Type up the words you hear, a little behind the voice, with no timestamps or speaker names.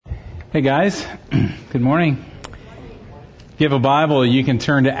Hey guys, good morning. If you have a Bible, you can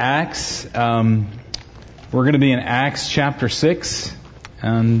turn to Acts. We're going to be in Acts chapter 6.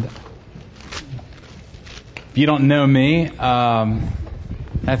 And if you don't know me,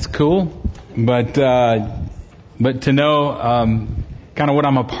 that's cool. But to know kind of what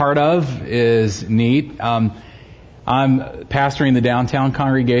I'm a part of is neat. I'm pastoring the downtown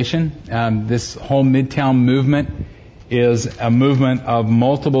congregation. This whole Midtown movement is a movement of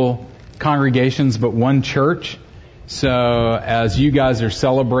multiple congregations but one church. So as you guys are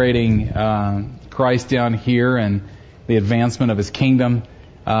celebrating Christ down here and the advancement of His kingdom,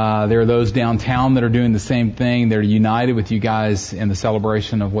 there are those downtown that are doing the same thing. They're united with you guys in the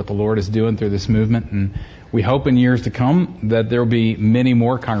celebration of what the Lord is doing through this movement. And we hope in years to come that there will be many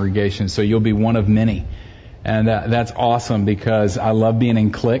more congregations, so you'll be one of many. And that's awesome because I love being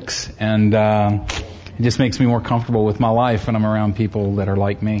in cliques, and it just makes me more comfortable with my life when I'm around people that are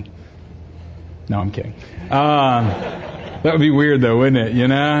like me. No, I'm kidding. That would be weird though, wouldn't it? You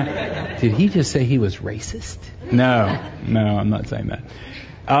know? Did he just say he was racist? No, I'm not saying that.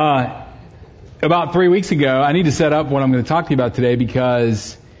 About 3 weeks ago, I need to set up what I'm going to talk to you about today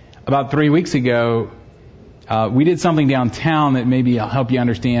because about 3 weeks ago, we did something downtown that maybe will help you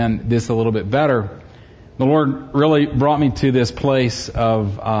understand this a little bit better. The Lord really brought me to this place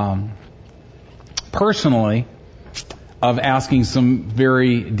of, personally, of asking some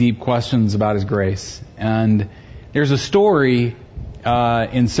very deep questions about His grace. And there's a story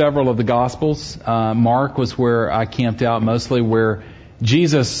in several of the Gospels. Mark was where I camped out mostly, where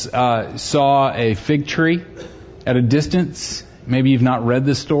Jesus saw a fig tree at a distance. Maybe you've not read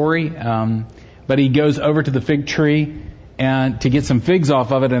this story, but He goes over to the fig tree and to get some figs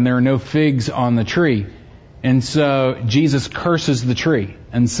off of it, and there are no figs on the tree. And so Jesus curses the tree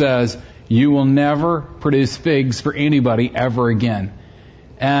and says, "You will never produce figs for anybody ever again."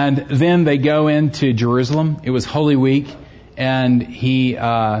 And then they go into Jerusalem. It was Holy Week, and He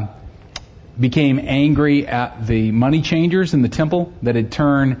became angry at the money changers in the temple that had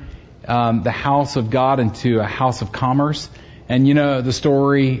turned the house of God into a house of commerce. And you know the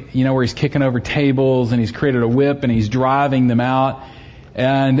story, where He's kicking over tables and He's created a whip and He's driving them out.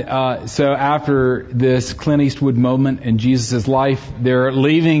 And so after this Clint Eastwood moment in Jesus' life, they're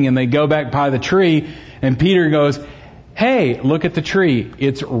leaving and they go back by the tree, and Peter goes, "Hey, look at the tree.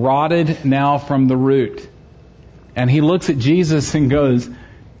 It's rotted now from the root." And he looks at Jesus and goes,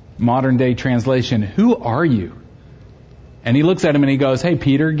 modern day translation, "Who are you?" And He looks at him and He goes, "Hey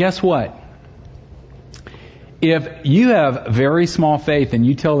Peter, guess what? If you have very small faith and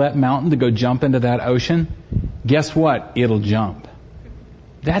you tell that mountain to go jump into that ocean, guess what? It'll jump."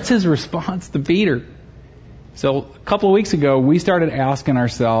 That's His response to Peter. So a couple of weeks ago, we started asking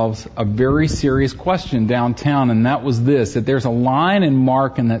ourselves a very serious question downtown, and that was this, that there's a line in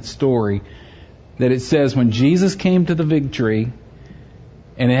Mark in that story that it says when Jesus came to the fig tree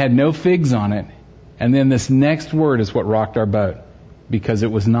and it had no figs on it, and then this next word is what rocked our boat, because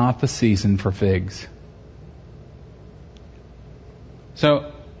it was not the season for figs.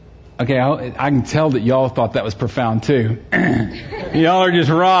 So, okay, I can tell that y'all thought that was profound too. Y'all are just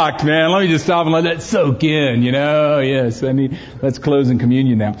rocked, man. Let me just stop and let that soak in, Yes, let's close in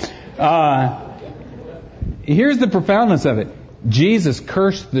communion now. Here's the profoundness of it. Jesus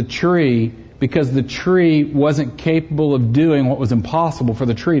cursed the tree because the tree wasn't capable of doing what was impossible for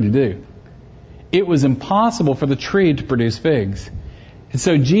the tree to do. It was impossible for the tree to produce figs. And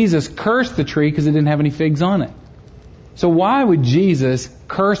so Jesus cursed the tree because it didn't have any figs on it. So why would Jesus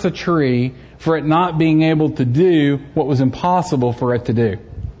curse a tree for it not being able to do what was impossible for it to do?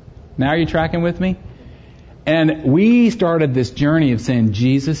 Now are you tracking with me? And we started this journey of saying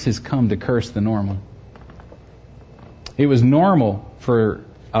Jesus has come to curse the normal. It was normal for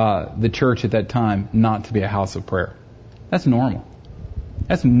the church at that time not to be a house of prayer. That's normal.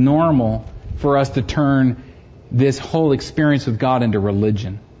 That's normal for us to turn this whole experience with God into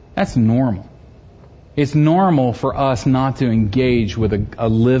religion. That's normal. It's normal for us not to engage with a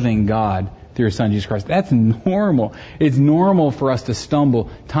living God through His Son Jesus Christ. That's normal. It's normal for us to stumble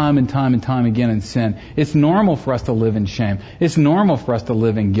time and time and time again in sin. It's normal for us to live in shame. It's normal for us to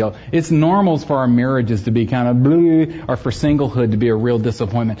live in guilt. It's normal for our marriages to be kind of bleh, or for singlehood to be a real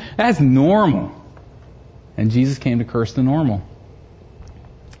disappointment. That's normal. And Jesus came to curse the normal.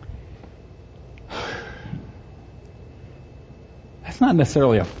 That's not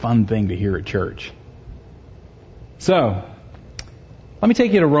necessarily a fun thing to hear at church. So, let me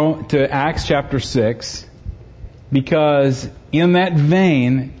take you to Acts chapter 6, because in that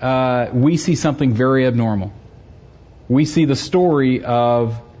vein, we see something very abnormal. We see the story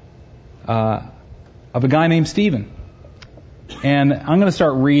of a guy named Stephen. And I'm going to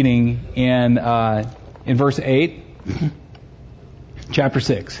start reading in verse 8, chapter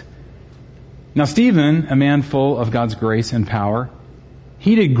 6. Now Stephen, a man full of God's grace and power,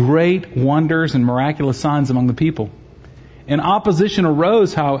 he did great wonders and miraculous signs among the people. And opposition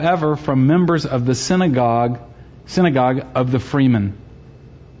arose, however, from members of the synagogue of the Freemen,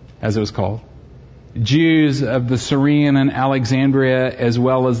 as it was called, Jews of the Syrian and Alexandria, as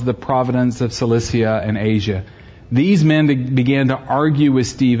well as the province of Cilicia and Asia. These men began to argue with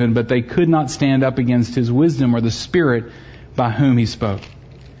Stephen, but they could not stand up against his wisdom or the Spirit by whom he spoke.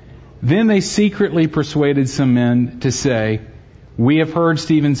 Then they secretly persuaded some men to say, "We have heard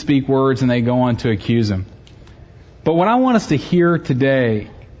Stephen speak words," and they go on to accuse him. But what I want us to hear today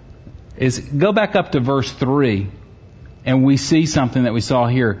is go back up to verse 3, and we see something that we saw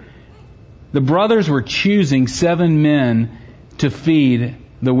here. The brothers were choosing 7 men to feed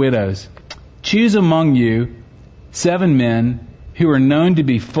the widows. Choose among you 7 men who are known to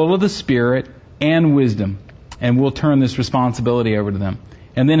be full of the Spirit and wisdom, and we'll turn this responsibility over to them.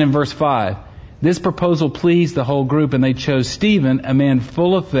 And then in verse 5, this proposal pleased the whole group, and they chose Stephen, a man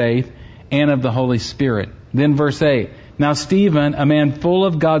full of faith and of the Holy Spirit. Then verse 8, now Stephen, a man full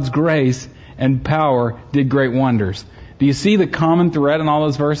of God's grace and power, did great wonders. Do you see the common thread in all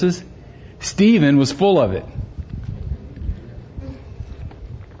those verses? Stephen was full of it.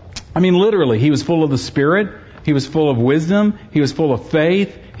 I mean, literally, he was full of the Spirit, he was full of wisdom, he was full of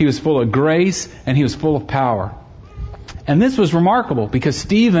faith, he was full of grace, and he was full of power. And this was remarkable because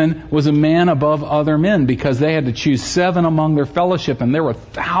Stephen was a man above other men because they had to choose 7 among their fellowship, and there were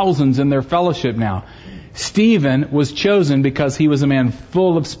thousands in their fellowship now. Stephen was chosen because he was a man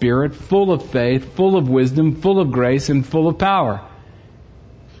full of Spirit, full of faith, full of wisdom, full of grace, and full of power.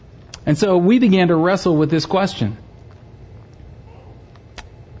 And so we began to wrestle with this question.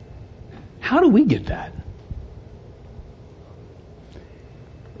 How do we get that?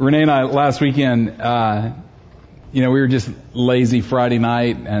 Renee and I last weekend, we were just lazy Friday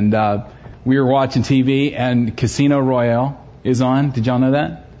night, and we were watching TV, and Casino Royale is on. Did y'all know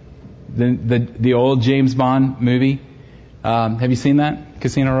that? The old James Bond movie. Have you seen that?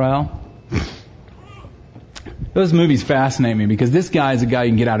 Casino Royale? Those movies fascinate me because this guy is a guy who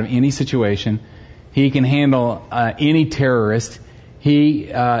can get out of any situation. He can handle any terrorist. He,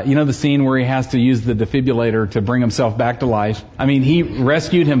 the scene where he has to use the defibrillator to bring himself back to life. I mean, he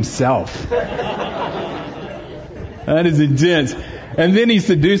rescued himself. That is intense. And then he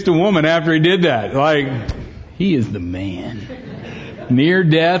seduced a woman after he did that. Like, he is the man. Near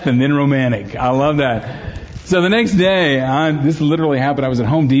death and then romantic. I love that. So the next day, this literally happened. I was at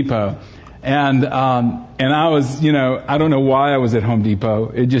Home Depot. And I was, I don't know why I was at Home Depot.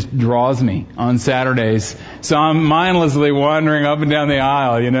 It just draws me on Saturdays. So I'm mindlessly wandering up and down the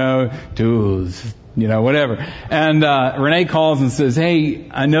aisle, tools, whatever. And Renee calls and says,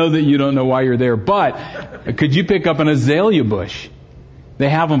 "Hey, I know that you don't know why you're there, but could you pick up an azalea bush? They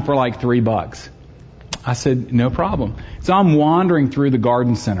have them for like $3. I said, "No problem." So I'm wandering through the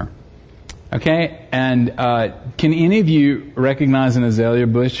garden center. Okay, and can any of you recognize an azalea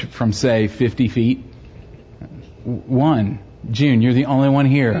bush from, say, 50 feet? One. June, you're the only one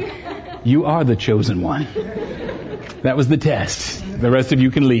here. You are the chosen one. That was the test. The rest of you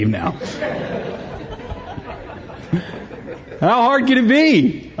can leave now. How hard can it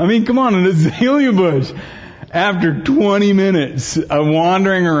be? I mean, come on, an azalea bush. After 20 minutes of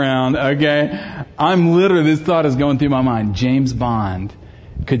wandering around, this thought is going through my mind. James Bond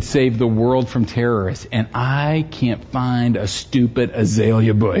could save the world from terrorists, and I can't find a stupid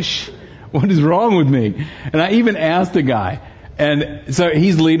azalea bush. What is wrong with me? And I even asked the guy, and so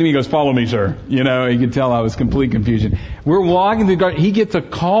he's leading me. He goes, "Follow me, sir." You could tell I was complete confusion. We're walking through the garden. He gets a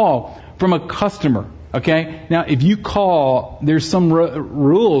call from a customer. Okay? Now, if you call, there's some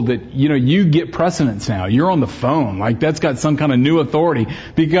rule that, you get precedence now. You're on the phone. Like, that's got some kind of new authority.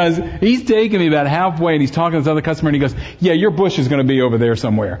 Because he's taking me about halfway and he's talking to this other customer and he goes, "Yeah, your bush is going to be over there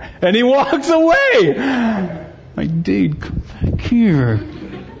somewhere." And he walks away. Like, dude, come back here.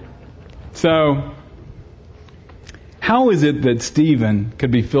 So, how is it that Stephen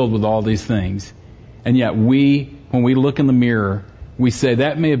could be filled with all these things? And yet when we look in the mirror, we say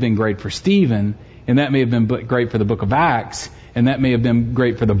that may have been great for Stephen, and that may have been great for the book of Acts, and that may have been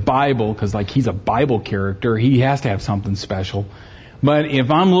great for the Bible, because he's a Bible character. He has to have something special. But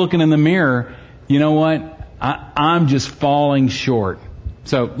if I'm looking in the mirror, you know what? I'm just falling short.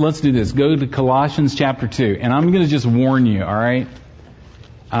 So let's do this. Go to Colossians chapter 2, and I'm going to just warn you, all right?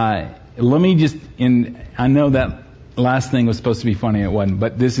 I know that last thing was supposed to be funny, it wasn't,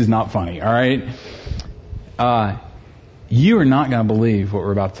 but this is not funny, all right? You are not going to believe what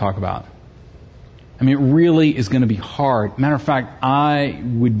we're about to talk about. I mean, it really is going to be hard. Matter of fact, I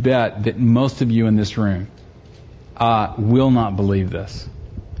would bet that most of you in this room will not believe this.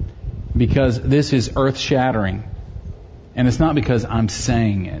 Because this is earth-shattering. And it's not because I'm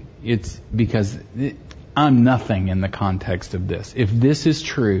saying it. It's because I'm nothing in the context of this. If this is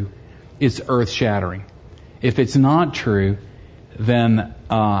true, it's earth-shattering. If it's not true, then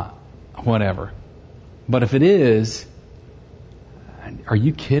whatever. But if it is, are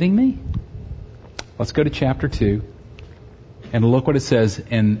you kidding me? Let's go to chapter 2 and look what it says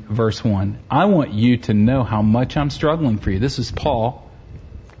in verse 1. I want you to know how much I'm struggling for you. This is Paul.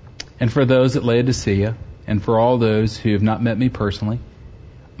 And for those at Laodicea, and for all those who have not met me personally,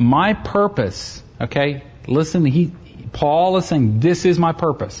 my purpose, okay, listen, Paul is saying, this is my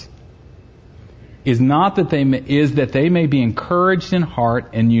purpose, is not that they may be encouraged in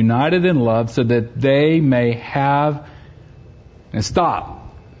heart and united in love, so that they may have. And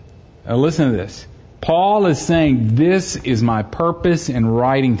stop. Now listen to this. Paul is saying, this is my purpose in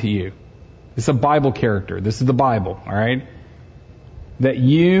writing to you. This is a Bible character. This is the Bible, all right? That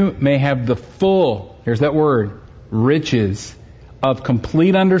you may have the full, here's that word, riches of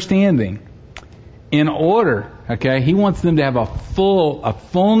complete understanding. In order, okay, he wants them to have a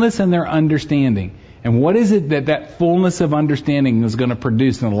fullness in their understanding. And what is it that fullness of understanding is going to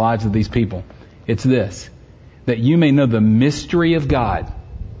produce in the lives of these people? It's this, that you may know the mystery of God.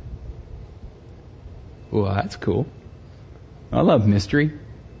 Well, that's cool. I love mystery.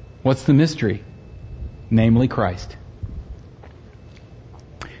 What's the mystery? Namely Christ.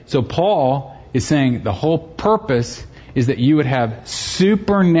 So Paul is saying the whole purpose is that you would have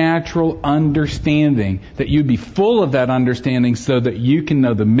supernatural understanding, that you'd be full of that understanding so that you can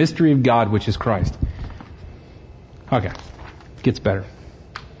know the mystery of God, which is Christ. Okay, gets better.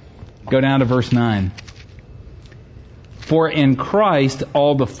 Go down to verse 9. For in Christ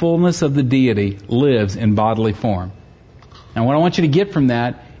all the fullness of the deity lives in bodily form. And what I want you to get from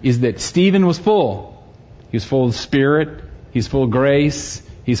that is that Stephen was full. He was full of Spirit. He's full of grace.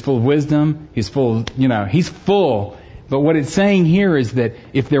 He's full of wisdom. He's full of, he's full. But what it's saying here is that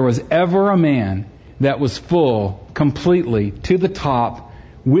if there was ever a man that was full, completely, to the top,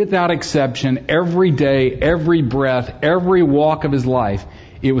 without exception, every day, every breath, every walk of his life,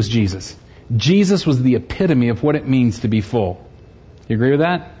 it was Jesus. Jesus was the epitome of what it means to be full. You agree with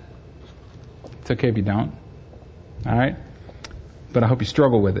that? It's okay if you don't. All right? But I hope you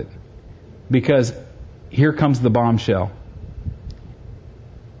struggle with it. Because here comes the bombshell.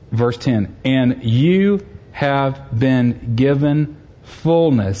 Verse 10, and you have been given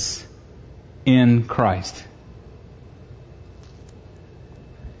fullness in Christ.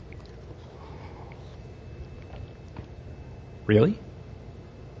 Really?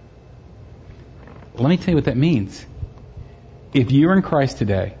 Let me tell you what that means. If you're in Christ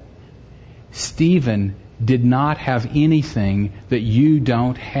today, Stephen did not have anything that you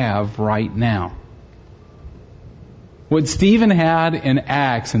don't have right now. What Stephen had in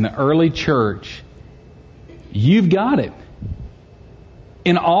Acts in the early church, you've got it.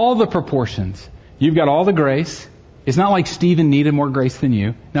 In all the proportions. You've got all the grace. It's not like Stephen needed more grace than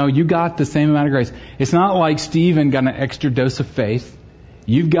you. No, you got the same amount of grace. It's not like Stephen got an extra dose of faith.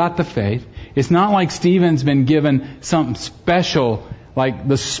 You've got the faith. It's not like Stephen's been given something special, like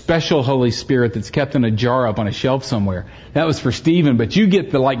the special Holy Spirit that's kept in a jar up on a shelf somewhere. That was for Stephen, but you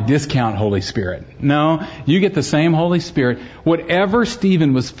get the discount Holy Spirit. No, you get the same Holy Spirit. Whatever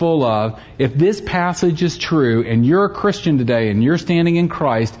Stephen was full of, if this passage is true and you're a Christian today and you're standing in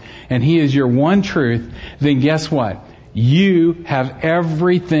Christ and He is your one truth, then guess what? You have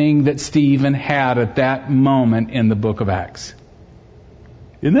everything that Stephen had at that moment in the book of Acts.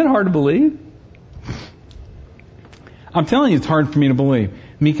 Isn't that hard to believe? I'm telling you, it's hard for me to believe.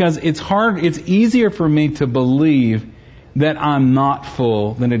 Because it's easier for me to believe that I'm not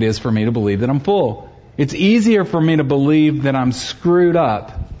full than it is for me to believe that I'm full. It's easier for me to believe that I'm screwed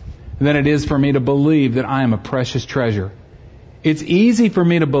up than it is for me to believe that I am a precious treasure. It's easy for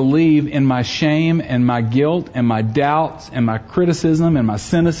me to believe in my shame and my guilt and my doubts and my criticism and my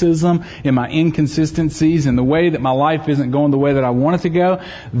cynicism and my inconsistencies and the way that my life isn't going the way that I want it to go.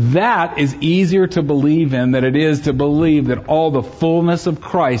 That is easier to believe in than it is to believe that all the fullness of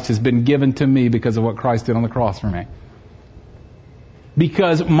Christ has been given to me because of what Christ did on the cross for me.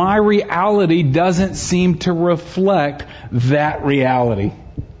 Because my reality doesn't seem to reflect that reality.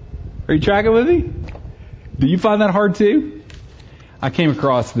 Are you tracking with me? Do you find that hard too? I came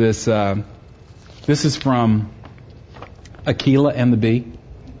across this. This is from Akeelah and the Bee.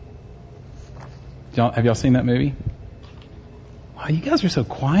 Have y'all seen that movie? Wow, you guys are so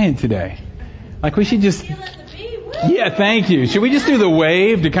quiet today. Like we should just. Yeah, thank you. Should we just do the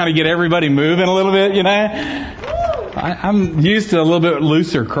wave to kind of get everybody moving a little bit, you know? I'm used to a little bit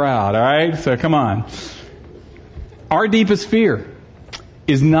looser crowd, all right? So come on. Our deepest fear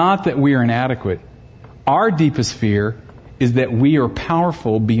is not that we are inadequate. Our deepest fear is that we are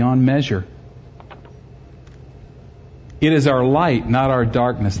powerful beyond measure. It is our light, not our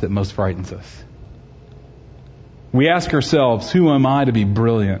darkness, that most frightens us. We ask ourselves, who am I to be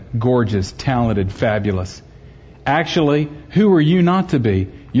brilliant, gorgeous, talented, fabulous? Actually, who are you not to be?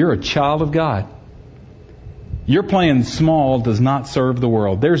 You're a child of God. Your playing small does not serve the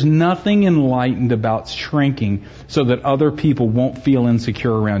world. There's nothing enlightened about shrinking so that other people won't feel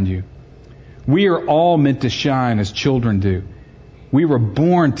insecure around you. We are all meant to shine as children do. We were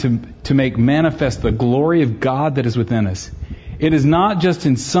born to make manifest the glory of God that is within us. It is not just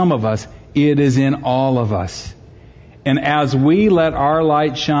in some of us, it is in all of us. And as we let our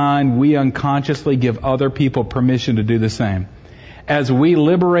light shine, we unconsciously give other people permission to do the same. As we're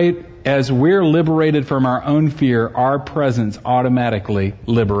liberated from our own fear, our presence automatically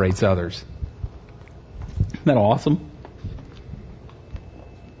liberates others. Isn't that awesome?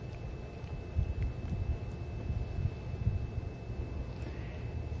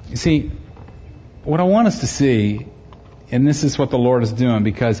 You see, what I want us to see, and this is what the Lord is doing,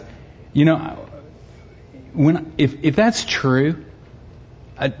 because, you know, if that's true,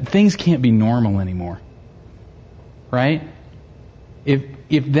 things can't be normal anymore, right? If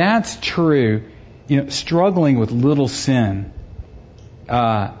that's true, you know, struggling with little sin, it's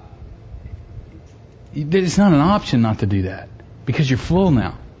not an option not to do that because you're full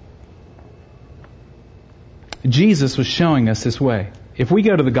now. Jesus was showing us this way. If we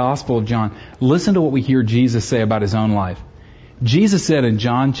go to the Gospel of John, listen to what we hear Jesus say about His own life. Jesus said in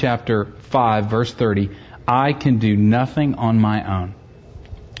John chapter 5, verse 30, I can do nothing on my own.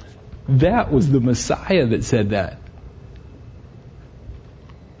 That was the Messiah that said that.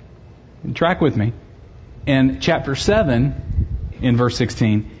 Track with me. In chapter 7, in verse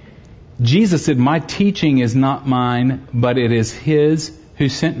 16, Jesus said, my teaching is not mine, but it is His who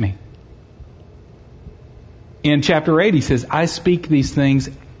sent me. In chapter 8, He says, I speak these things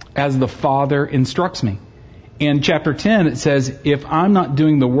as the Father instructs me. In chapter 10, it says, if I'm not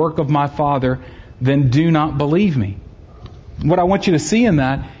doing the work of my Father, then do not believe me. What I want you to see in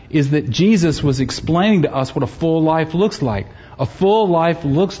that is that Jesus was explaining to us what a full life looks like. A full life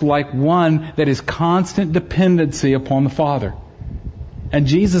looks like one that is constant dependency upon the Father. And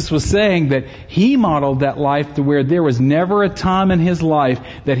Jesus was saying that He modeled that life to where there was never a time in His life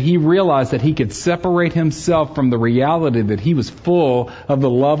that He realized that He could separate Himself from the reality that He was full of the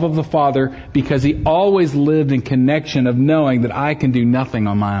love of the Father, because He always lived in connection of knowing that I can do nothing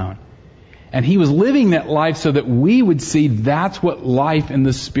on my own. And He was living that life so that we would see that's what life in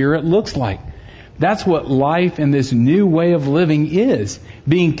the Spirit looks like. That's what life in this new way of living is,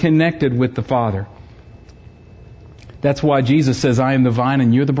 being connected with the Father. That's why Jesus says, I am the vine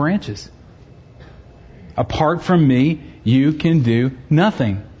and you're the branches. Apart from me, you can do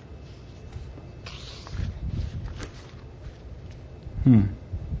nothing.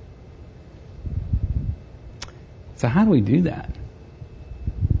 So how do we do that?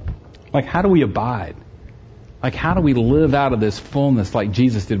 Like, how do we abide? Like, how do we live out of this fullness like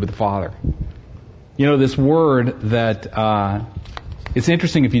Jesus did with the Father? You know, this word that, it's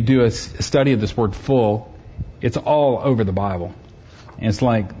interesting if you do a study of this word full, it's all over the Bible. And it's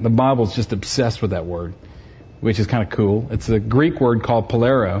like the Bible's just obsessed with that word, which is kind of cool. It's a Greek word called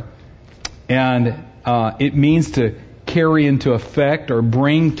polero. And it means to carry into effect or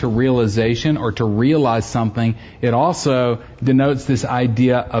bring to realization or to realize something. It also denotes this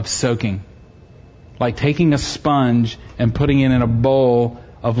idea of soaking. Like taking a sponge and putting it in a bowl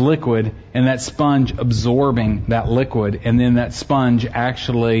of liquid, and that sponge absorbing that liquid, and then that sponge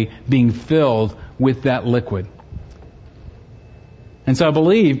actually being filled with that liquid. And so I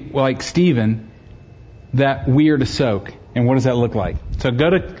believe, like Stephen, that we are to soak. And what does that look like? So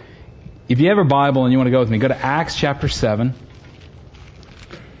if you have a Bible and you want to go with me, go to Acts chapter 7.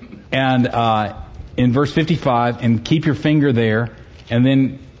 And in verse 55, and keep your finger there. And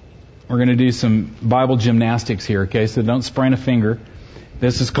then we're going to do some Bible gymnastics here, okay? So don't sprain a finger.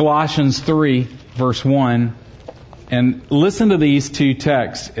 This is Colossians 3, verse 1. And listen to these two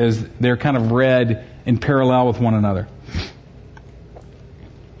texts as they're kind of read in parallel with one another.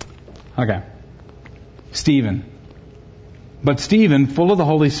 Okay. Stephen. But Stephen, full of the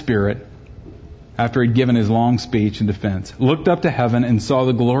Holy Spirit, after he'd given his long speech in defense, looked up to heaven and saw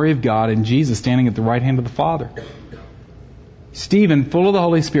the glory of God and Jesus standing at the right hand of the Father. Stephen, full of the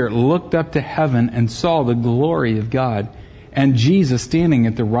Holy Spirit, looked up to heaven and saw the glory of God and Jesus standing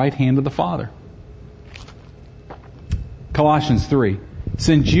at the right hand of the Father. Colossians 3.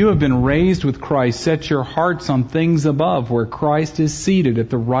 Since you have been raised with Christ, set your hearts on things above, where Christ is seated at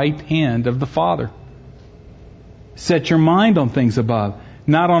the right hand of the Father. Set your mind on things above,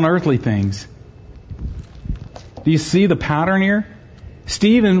 not on earthly things. Do you see the pattern here?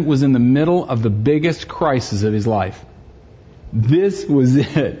 Stephen was in the middle of the biggest crisis of his life. This was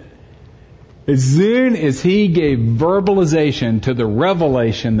it. As soon as he gave verbalization to the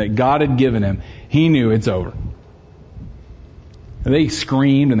revelation that God had given him, he knew it's over. They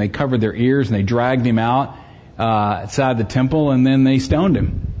screamed and they covered their ears and they dragged him out outside the temple, and then they stoned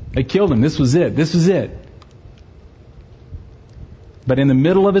him. They killed him. This was it. This was it. But in the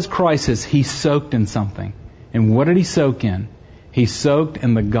middle of his crisis, he soaked in something. And what did he soak in? He soaked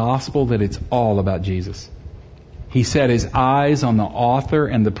in the gospel that it's all about Jesus. He set his eyes on the author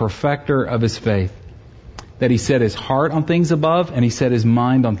and the perfecter of his faith. That he set his heart on things above, and he set his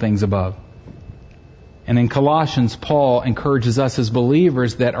mind on things above. And in Colossians, Paul encourages us as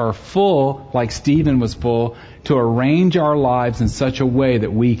believers that are full, like Stephen was full, to arrange our lives in such a way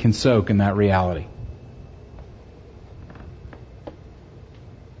that we can soak in that reality.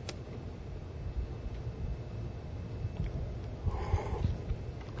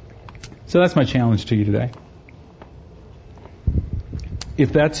 So that's my challenge to you today.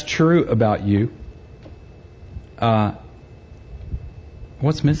 If that's true about you,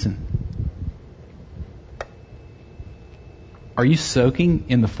 what's missing? Are you soaking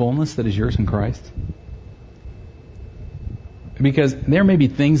in the fullness that is yours in Christ? Because there may be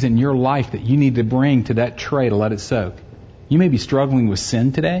things in your life that you need to bring to that tray to let it soak. You may be struggling with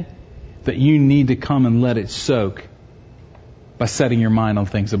sin today, that you need to come and let it soak by setting your mind on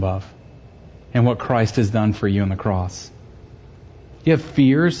things above and what Christ has done for you on the cross. You have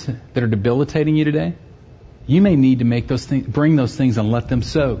fears that are debilitating you today. You may need to make those things, bring those things and let them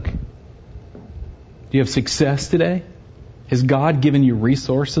soak. Do you have success today? Has God given you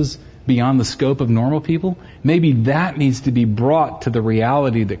resources beyond the scope of normal people? Maybe that needs to be brought to the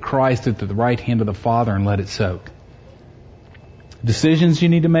reality that Christ is at the right hand of the Father, and let it soak. Decisions you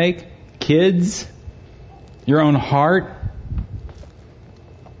need to make, kids, your own heart.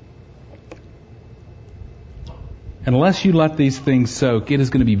 Unless you let these things soak, it is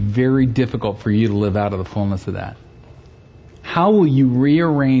going to be very difficult for you to live out of the fullness of that. How will you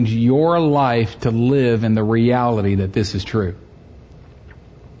rearrange your life to live in the reality that this is true?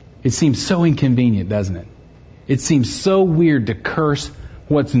 It seems so inconvenient, doesn't it? It seems so weird to curse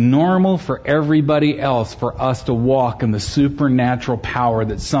what's normal for everybody else for us to walk in the supernatural power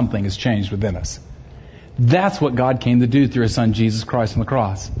that something has changed within us. That's what God came to do through His Son Jesus Christ on the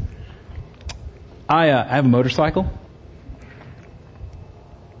cross. I have a motorcycle.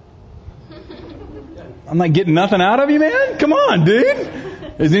 I'm not getting nothing out of you, man. Come on,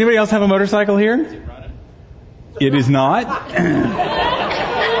 dude. Does anybody else have a motorcycle here? It is not.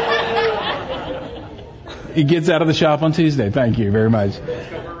 It gets out of the shop on Tuesday. Thank you very much.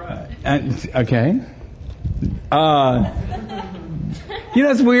 Okay.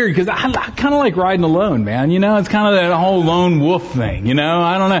 It's weird because I kind of like riding alone, man. It's kind of that whole lone wolf thing,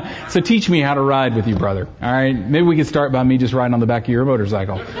 I don't know. So teach me how to ride with you, brother. All right? Maybe we could start by me just riding on the back of your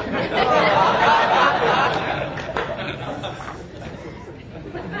motorcycle.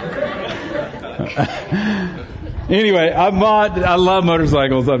 Anyway, I love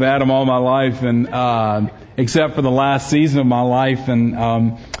motorcycles. I've had them all my life, and except for the last season of my life.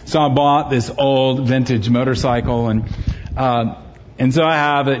 And so I bought this old vintage motorcycle, and so I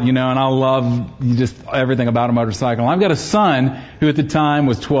have it, and I love just everything about a motorcycle. I've got a son who at the time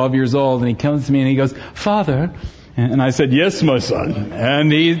was 12 years old, and he comes to me and he goes, "Father," and I said, "Yes, my son."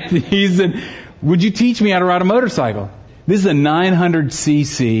 And he said, "Would you teach me how to ride a motorcycle?" This is a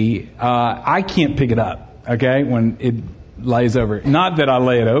 900cc. I can't pick it up, okay, when it lays over. Not that I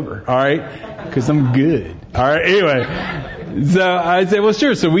lay it over, all right, because I'm good. All right, anyway. So I said, well,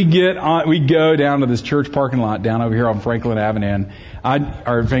 sure. So we go down to this church parking lot down over here on Franklin Avenue,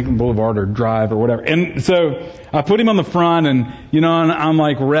 or Franklin Boulevard or Drive or whatever. And so I put him on the front, and I'm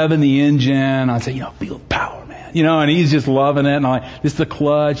like revving the engine. I say, feel the power, man. And he's just loving it. And I'm like, this is the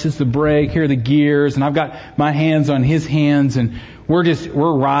clutch, this is the brake, here are the gears. And I've got my hands on his hands, and we're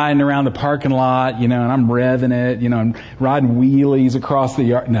riding around the parking lot, and I'm revving it, I'm riding wheelies across the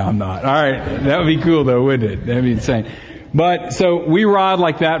yard. No, I'm not. All right. That would be cool though, wouldn't it? That'd be insane. But so we ride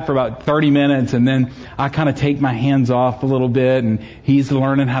like that for about 30 minutes, and then I kind of take my hands off a little bit, and he's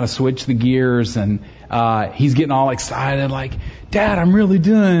learning how to switch the gears, and he's getting all excited like, "Dad, I'm really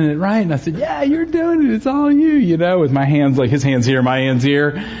doing it, right?" And I said, "Yeah, you're doing it. It's all you, with my hands, like his hands here, my hands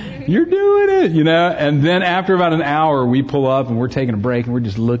here. You're doing it, And then after about an hour, we pull up and we're taking a break and we're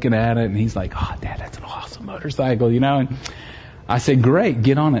just looking at it, and he's like, "Oh, Dad, that's an awesome awesome motorcycle, And I said, great,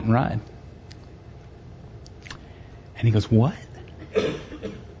 get on it and ride. And he goes, what?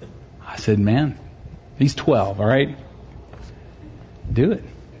 I said, man, he's 12, all right? Do it.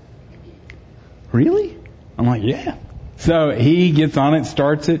 Really? I'm like, yeah. So he gets on it,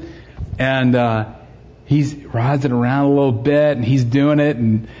 starts it, and he rides it around a little bit, and he's doing it,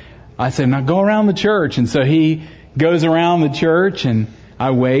 and I said, now go around the church. And so he goes around the church, and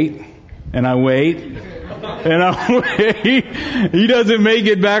I wait, and I wait, and I wait. He doesn't make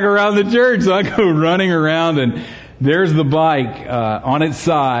it back around the church, so I go running around, and there's the bike on its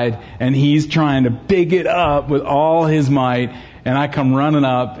side, and he's trying to pick it up with all his might. And I come running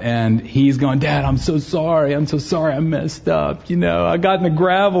up, and he's going, Dad, I'm so sorry, I messed up. I got in the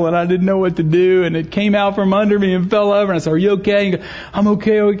gravel, and I didn't know what to do, and it came out from under me and fell over. And I said, are you okay? And he goes, I'm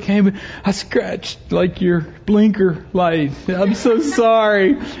okay, but I scratched like your blinker light. I'm so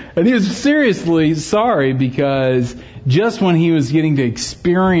sorry. And he was seriously sorry, because just when he was getting to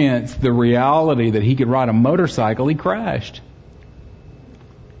experience the reality that he could ride a motorcycle, he crashed.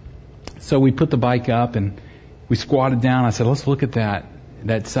 So we put the bike up, and we squatted down. I said, let's look at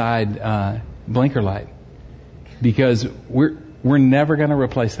that side blinker light, because we're never going to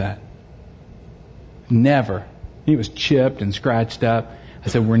replace that. Never. It was chipped and scratched up. I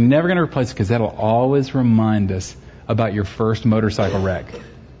said, we're never going to replace it, because that'll always remind us about your first motorcycle wreck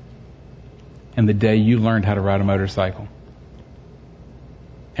and the day you learned how to ride a motorcycle.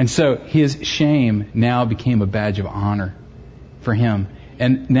 And so his shame now became a badge of honor for him.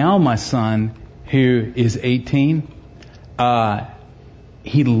 And now my son, who is 18,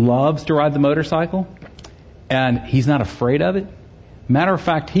 he loves to ride the motorcycle, and he's not afraid of it. Matter of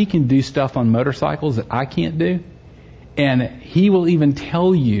fact, he can do stuff on motorcycles that I can't do. And he will even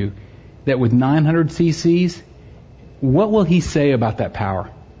tell you that with 900 cc's, what will he say about that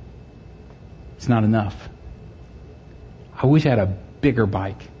power? It's not enough. I wish I had a bigger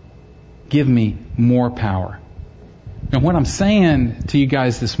bike. Give me more power. And what I'm saying to you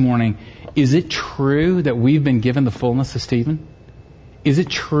guys this morning, is it true that we've been given the fullness of Stephen? Is it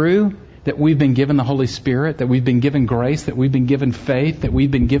true that we've been given the Holy Spirit, that we've been given grace, that we've been given faith, that we've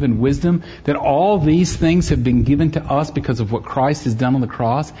been given wisdom, that all these things have been given to us because of what Christ has done on the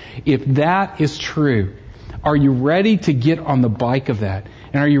cross? If that is true, are you ready to get on the bike of that?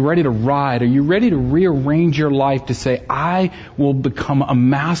 And are you ready to ride? Are you ready to rearrange your life to say, I will become a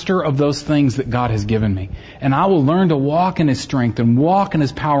master of those things that God has given me. And I will learn to walk in His strength and walk in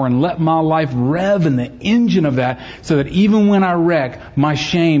His power and let my life rev in the engine of that, so that even when I wreck, my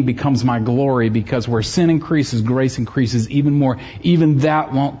shame becomes my glory, because where sin increases, grace increases even more. Even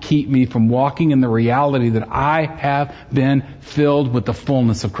that won't keep me from walking in the reality that I have been filled with the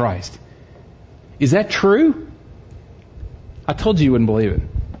fullness of Christ. Is that true? I told you wouldn't believe it.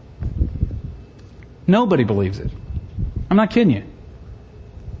 Nobody believes it. I'm not kidding you.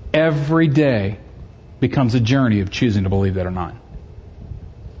 Every day becomes a journey of choosing to believe that or not.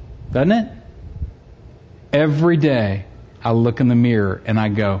 Doesn't it? Every day I look in the mirror and I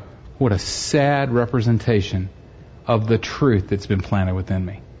go, what a sad representation of the truth that's been planted within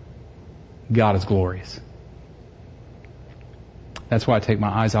me. God is glorious. That's why I take my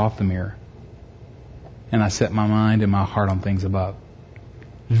eyes off the mirror, and I set my mind and my heart on things above.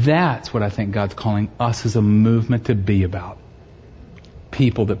 That's what I think God's calling us as a movement to be about.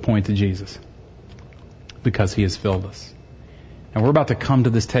 People that point to Jesus, because He has filled us. And we're about to come to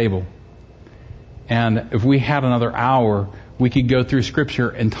this table. And if we had another hour, we could go through Scripture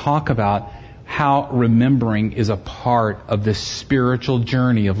and talk about how remembering is a part of this spiritual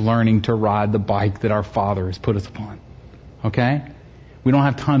journey of learning to ride the bike that our Father has put us upon. Okay? We don't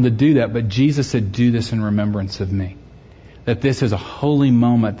have time to do that, but Jesus said, do this in remembrance of me. That this is a holy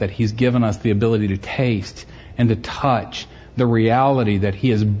moment that He's given us the ability to taste and to touch the reality that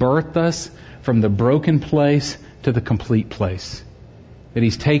He has birthed us from the broken place to the complete place. That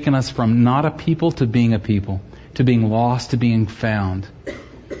He's taken us from not a people to being a people, to being lost to being found.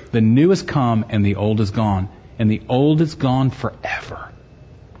 The new has come and the old is gone. And the old is gone forever.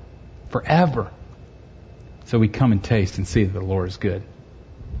 Forever. So we come and taste and see that the Lord is good.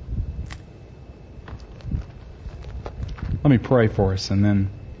 Let me pray for us, and then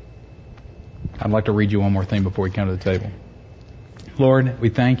I'd like to read you one more thing before we come to the table. Lord, we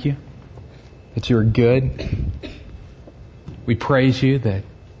thank You that You are good. We praise You that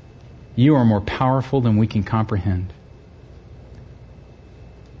You are more powerful than we can comprehend.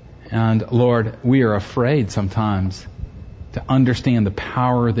 And Lord, we are afraid sometimes to understand the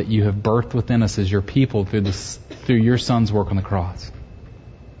power that You have birthed within us as Your people through Your Son's work on the cross.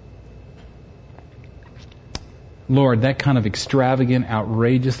 Lord, that kind of extravagant,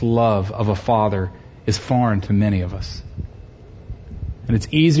 outrageous love of a Father is foreign to many of us. And it's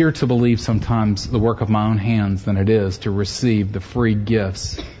easier to believe sometimes the work of my own hands than it is to receive the free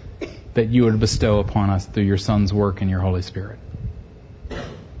gifts that you would bestow upon us through your Son's work and your Holy Spirit.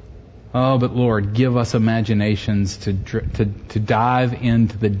 Oh, but Lord, give us imaginations to dive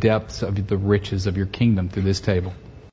into the depths of the riches of your kingdom through this table.